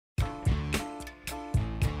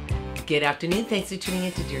Good afternoon. Thanks for tuning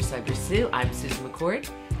in to Dear Sybersue. I'm Susan McCord.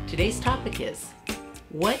 Today's topic is,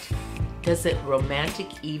 what does a romantic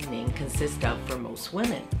evening consist of for most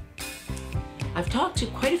women? I've talked to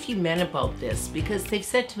quite a few men about this because they've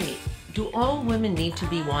said to me, do all women need to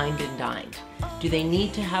be wined and dined? Do they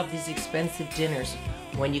need to have these expensive dinners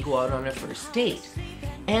when you go out on a first date?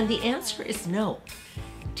 And the answer is no.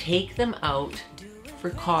 Take them out for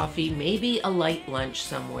coffee, maybe a light lunch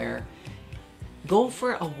somewhere. Go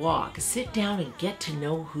for a walk, sit down and get to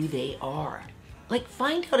know who they are. Like,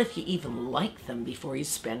 find out if you even like them before you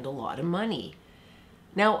spend a lot of money.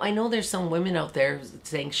 Now, I know there's some women out there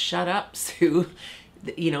saying, shut up, Sue.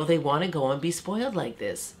 You know, they want to go and be spoiled like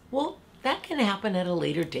this. Well, that can happen at a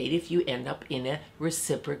later date if you end up in a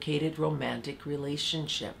reciprocated romantic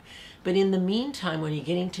relationship. But in the meantime, when you're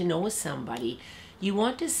getting to know somebody, you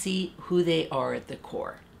want to see who they are at the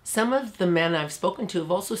core. Some of the men I've spoken to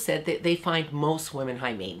have also said that they find most women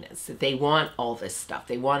high maintenance, that they want all this stuff,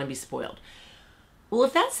 they want to be spoiled. Well,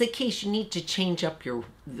 if that's the case, you need to change up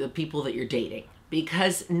the people that you're dating,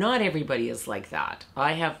 because not everybody is like that.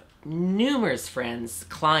 I have numerous friends,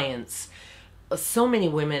 clients, so many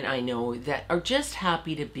women I know that are just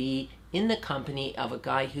happy to be in the company of a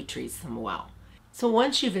guy who treats them well. So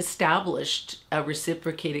once you've established a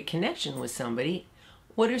reciprocated connection with somebody,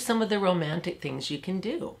 what are some of the romantic things you can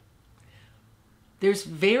do? There's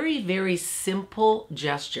very, very simple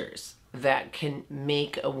gestures that can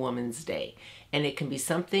make a woman's day. And it can be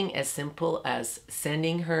something as simple as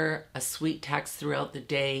sending her a sweet text throughout the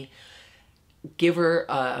day, give her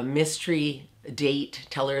a mystery date,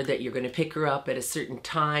 tell her that you're going to pick her up at a certain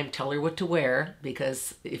time, tell her what to wear,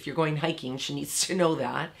 because if you're going hiking, she needs to know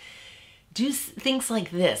that. Do things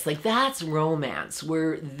like this. Like, that's romance,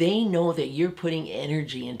 where they know that you're putting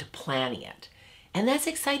energy into planning it. And that's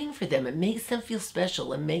exciting for them. It makes them feel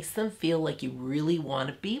special. It makes them feel like you really want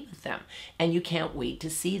to be with them and you can't wait to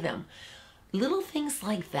see them. Little things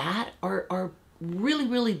like that are really,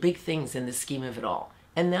 really big things in the scheme of it all.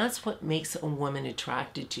 And that's what makes a woman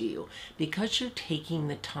attracted to you, because you're taking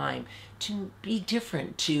the time to be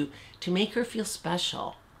different, to make her feel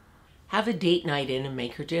special. Have a date night in and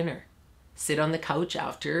make her dinner. Sit on the couch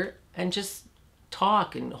after and just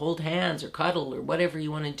talk and hold hands or cuddle or whatever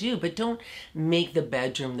you want to do, but don't make the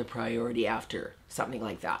bedroom the priority after something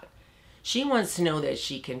like that. She wants to know that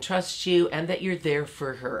she can trust you and that you're there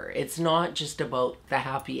for her. It's not just about the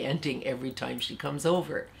happy ending every time she comes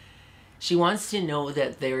over. She wants to know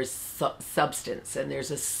that there's substance and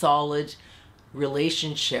there's a solid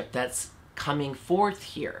relationship that's coming forth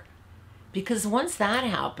here. Because once that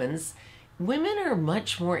happens, women are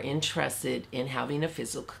much more interested in having a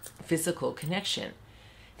physical connection.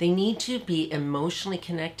 They need to be emotionally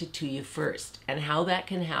connected to you first. And how that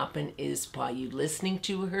can happen is by you listening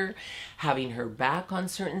to her, having her back on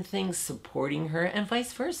certain things, supporting her, and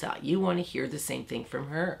vice versa. You want to hear the same thing from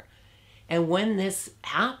her. And when this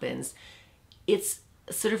happens, it's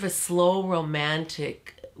sort of a slow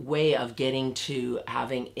romantic way of getting to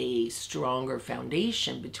having a stronger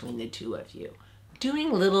foundation between the two of you.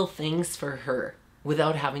 Doing little things for her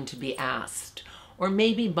without having to be asked, or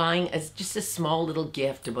maybe buying just a small little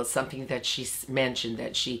gift about something that she mentioned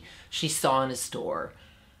that she saw in a store.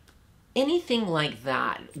 Anything like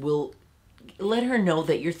that will let her know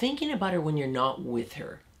that you're thinking about her when you're not with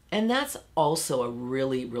her. And that's also a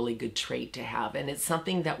really, really good trait to have. And it's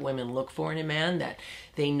something that women look for in a man, that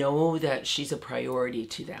they know that she's a priority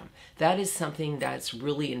to them. That is something that's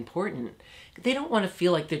really important. They don't want to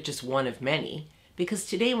feel like they're just one of many. Because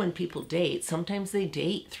today when people date, sometimes they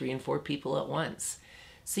date 3 and 4 people at once.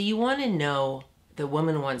 So you want to know, the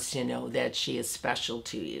woman wants to know that she is special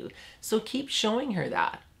to you. So keep showing her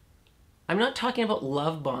that. I'm not talking about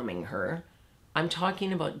love bombing her. I'm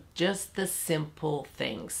talking about just the simple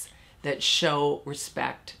things that show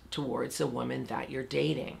respect towards a woman that you're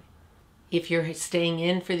dating. If you're staying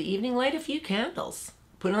in for the evening, light a few candles.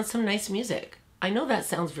 Put on some nice music. I know that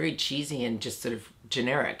sounds very cheesy and just sort of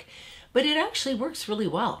generic, but it actually works really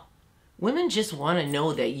well. Women just want to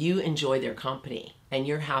know that you enjoy their company and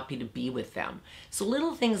you're happy to be with them. So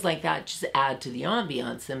little things like that just add to the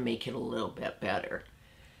ambiance and make it a little bit better.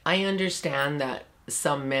 I understand that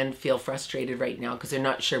some men feel frustrated right now because they're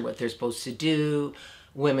not sure what they're supposed to do.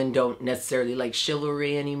 Women don't necessarily like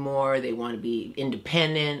chivalry anymore. They want to be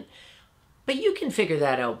independent. But you can figure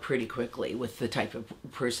that out pretty quickly with the type of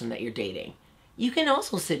person that you're dating. You can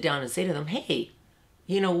also sit down and say to them, hey,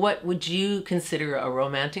 you know, what would you consider a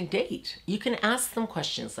romantic date? You can ask them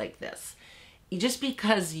questions like this. Just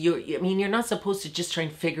because you're not supposed to just try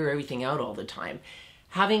and figure everything out all the time.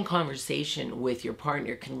 Having conversation with your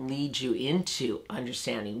partner can lead you into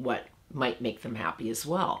understanding what might make them happy as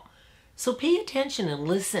well. So pay attention and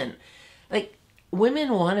listen. Like,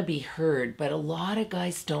 women want to be heard, but a lot of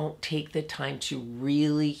guys don't take the time to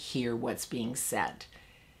really hear what's being said.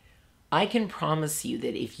 I can promise you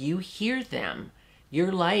that if you hear them,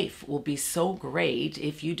 your life will be so great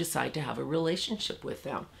if you decide to have a relationship with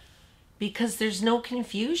them, because there's no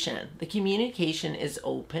confusion. The communication is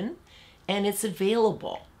open and it's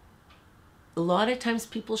available. A lot of times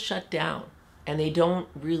people shut down and they don't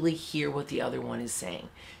really hear what the other one is saying.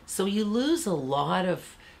 So you lose a lot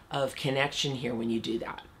of connection here when you do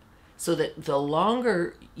that. So that the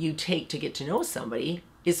longer you take to get to know somebody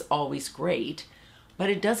is always great, but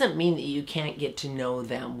it doesn't mean that you can't get to know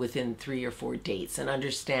them within 3 or 4 dates and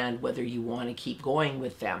understand whether you want to keep going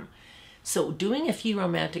with them. So doing a few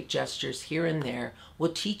romantic gestures here and there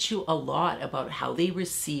will teach you a lot about how they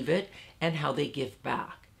receive it and how they give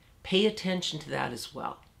back. Pay attention to that as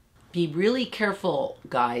well. Be really careful,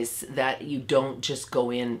 guys, that you don't just go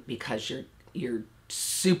in because you're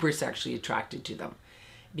super sexually attracted to them,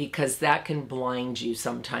 because that can blind you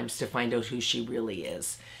sometimes to find out who she really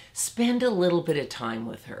is. Spend a little bit of time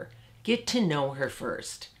with her. Get to know her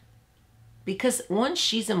first. Because once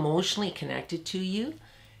she's emotionally connected to you,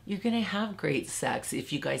 you're going to have great sex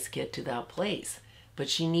if you guys get to that place. But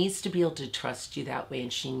she needs to be able to trust you that way,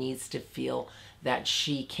 and she needs to feel that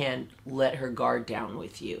she can let her guard down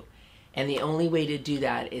with you. And the only way to do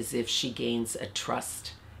that is if she gains a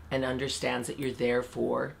trust and understands that you're there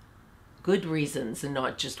for good reasons and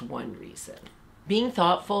not just one reason. Being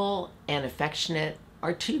thoughtful and affectionate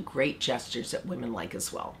are 2 great gestures that women like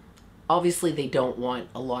as well. Obviously, they don't want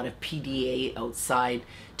a lot of PDA outside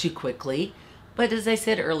too quickly, but as I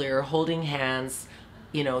said earlier, holding hands,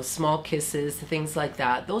 you know, small kisses, things like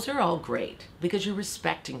that, those are all great because you're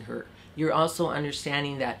respecting her. You're also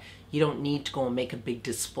understanding that you don't need to go and make a big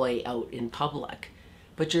display out in public,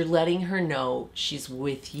 but you're letting her know she's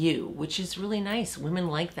with you, which is really nice. Women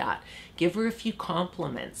like that. Give her a few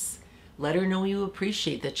compliments. Let her know you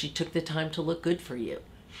appreciate that she took the time to look good for you.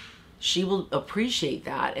 She will appreciate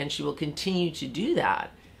that, and she will continue to do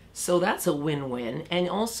that. So that's a win-win. And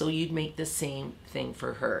also, you'd make the same thing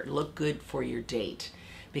for her. Look good for your date,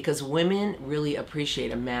 because women really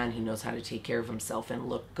appreciate a man who knows how to take care of himself and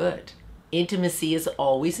look good. Intimacy is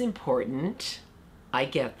always important. I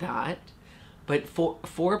get that. But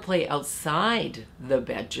foreplay outside the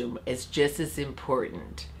bedroom is just as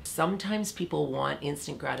important. Sometimes people want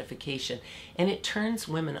instant gratification, and it turns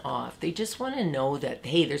women off. They just want to know that,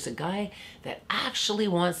 hey, there's a guy that actually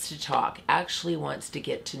wants to talk, actually wants to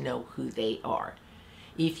get to know who they are.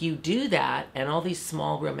 If you do that, and all these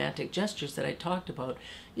small romantic gestures that I talked about,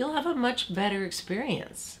 you'll have a much better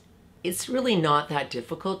experience. It's really not that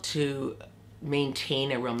difficult to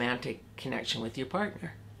maintain a romantic connection with your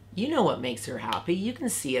partner. You know what makes her happy. You can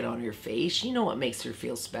see it on her face. You know what makes her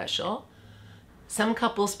feel special. Some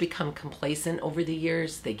couples become complacent over the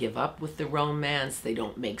years. They give up with the romance. They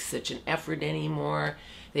don't make such an effort anymore.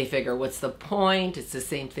 They figure, what's the point? It's the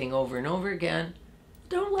same thing over and over again.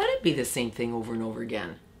 Don't let it be the same thing over and over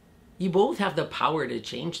again. You both have the power to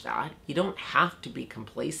change that. You don't have to be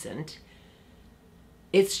complacent.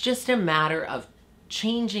 It's just a matter of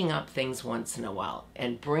changing up things once in a while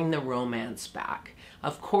and bring the romance back.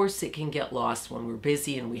 Of course, it can get lost when we're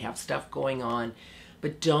busy and we have stuff going on,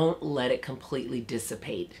 but don't let it completely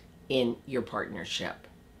dissipate in your partnership.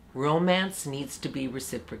 Romance needs to be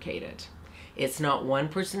reciprocated. It's not one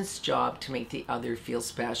person's job to make the other feel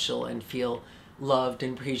special and feel loved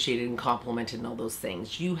and appreciated and complimented and all those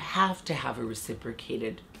things. You have to have a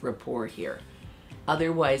reciprocated rapport here.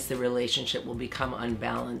 Otherwise, the relationship will become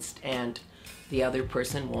unbalanced and the other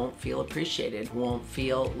person won't feel appreciated, won't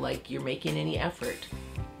feel like you're making any effort.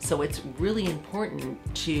 So it's really important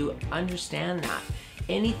to understand that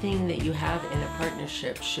anything that you have in a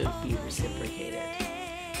partnership should be reciprocated.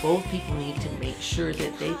 Both people need to make sure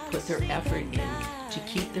that they put their effort in to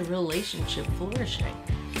keep the relationship flourishing,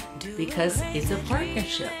 because it's a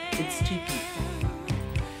partnership. It's 2 people.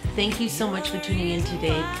 Thank you so much for tuning in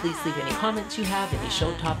today. Please leave any comments you have, any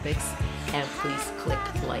show topics, and please click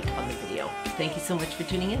like on the video. Thank you so much for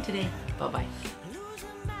tuning in today. Bye-bye.